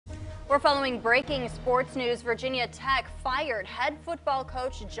We're following breaking sports news. Virginia Tech fired head football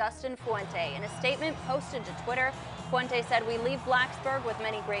coach Justin Fuente. In a statement posted to Twitter, Fuente said, "We leave Blacksburg with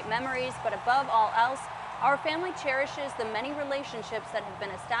many great memories, but above all else, our family cherishes the many relationships that have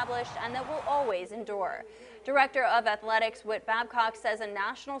been established and that will always endure." Director of Athletics Whit Babcock says a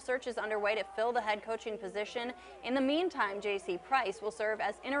national search is underway to fill the head coaching position. In the meantime, J.C. Price will serve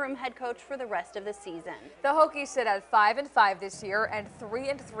as interim head coach for the rest of the season. The Hokies sit at 5-5 this year and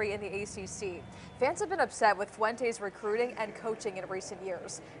 3-3 in the ACC. Fans have been upset with Fuente's recruiting and coaching in recent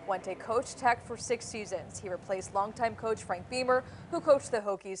years. Fuente coached Tech for 6 seasons. He replaced longtime coach Frank Beamer, who coached the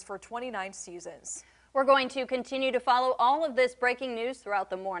Hokies for 29 seasons. We're going to continue to follow all of this breaking news throughout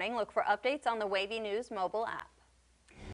the morning. Look for updates on the Wavy News mobile app.